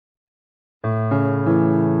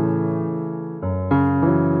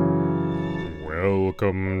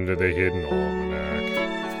Welcome to the Hidden Almanac.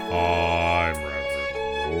 I'm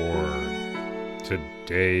Reverend Ward.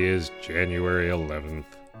 Today is January 11th,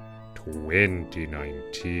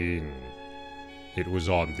 2019. It was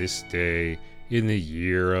on this day, in the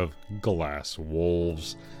year of glass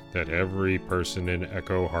wolves, that every person in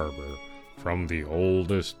Echo Harbor, from the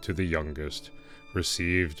oldest to the youngest,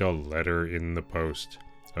 received a letter in the post,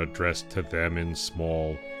 addressed to them in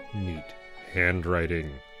small, neat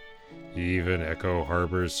handwriting. Even Echo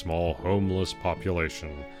Harbor's small homeless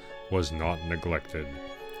population was not neglected,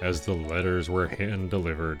 as the letters were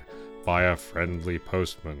hand-delivered by a friendly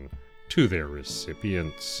postman to their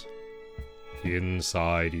recipients.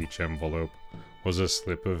 Inside each envelope was a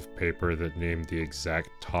slip of paper that named the exact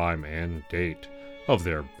time and date of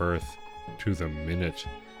their birth to the minute,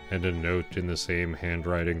 and a note in the same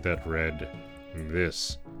handwriting that read,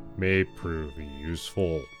 "This may prove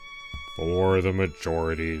useful." For the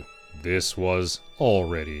majority, this was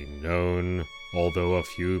already known, although a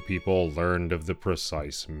few people learned of the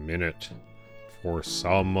precise minute. For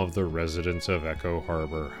some of the residents of Echo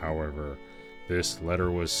Harbor, however, this letter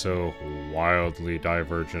was so wildly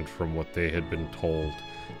divergent from what they had been told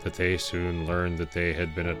that they soon learned that they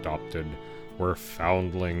had been adopted, were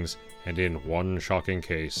foundlings, and in one shocking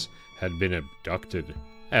case had been abducted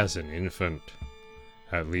as an infant.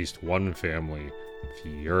 At least one family,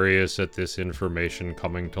 furious at this information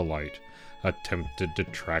coming to light, attempted to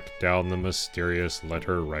track down the mysterious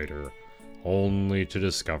letter writer, only to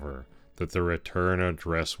discover that the return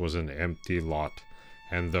address was an empty lot,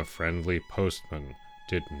 and the friendly postman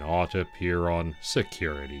did not appear on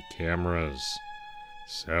security cameras.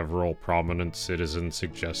 Several prominent citizens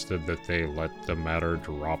suggested that they let the matter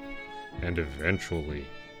drop, and eventually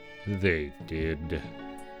they did.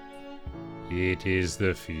 It is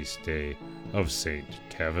the feast day of St.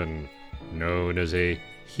 Kevin, known as a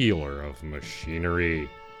healer of machinery.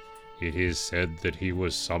 It is said that he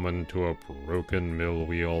was summoned to a broken mill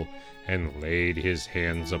wheel and laid his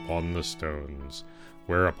hands upon the stones,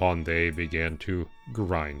 whereupon they began to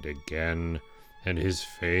grind again, and his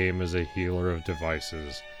fame as a healer of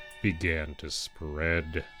devices began to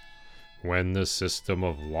spread. When the system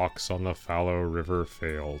of locks on the Fallow River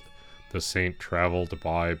failed, the saint traveled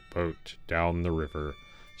by boat down the river,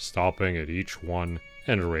 stopping at each one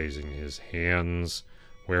and raising his hands,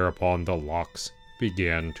 whereupon the locks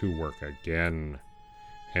began to work again.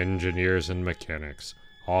 Engineers and mechanics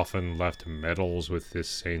often left medals with this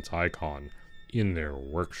saint's icon in their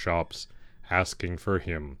workshops, asking for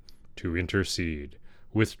him to intercede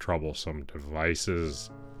with troublesome devices.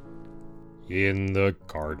 In the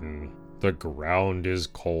garden, the ground is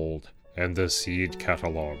cold, and the seed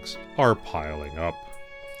catalogues are piling up.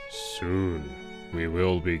 Soon we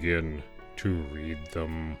will begin to read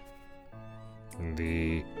them.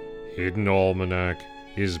 The Hidden Almanac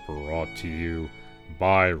is brought to you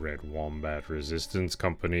by Red Wombat Resistance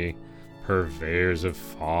Company, purveyors of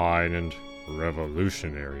fine and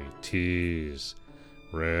revolutionary teas.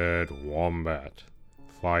 Red Wombat,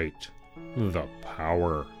 fight the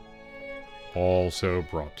power. Also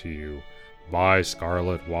brought to you by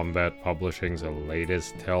Scarlet Wombat Publishing's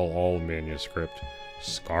latest tell-all manuscript,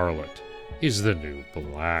 Scarlet is the New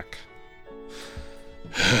Black.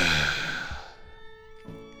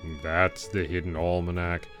 That's the Hidden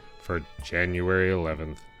Almanac for January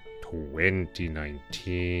 11th,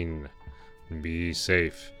 2019. Be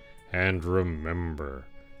safe, and remember,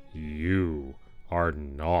 you are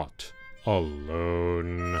not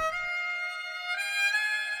alone.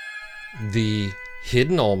 The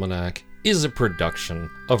Hidden Almanac is a production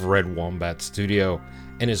of Red Wombat Studio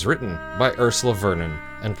and is written by Ursula Vernon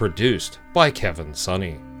and produced by Kevin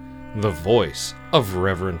Sonney. The voice of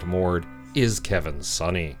Reverend Mord is Kevin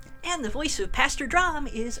Sonney. And the voice of Pastor Drum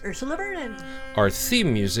is Ursula Vernon. Our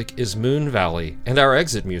theme music is Moon Valley, and our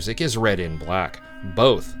exit music is Red in Black,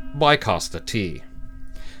 both by Costa T.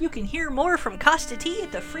 You can hear more from Costa T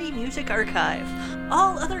at the Free Music Archive.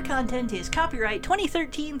 All other content is copyright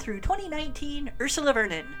 2013 through 2019 Ursula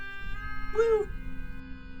Vernon. Woo!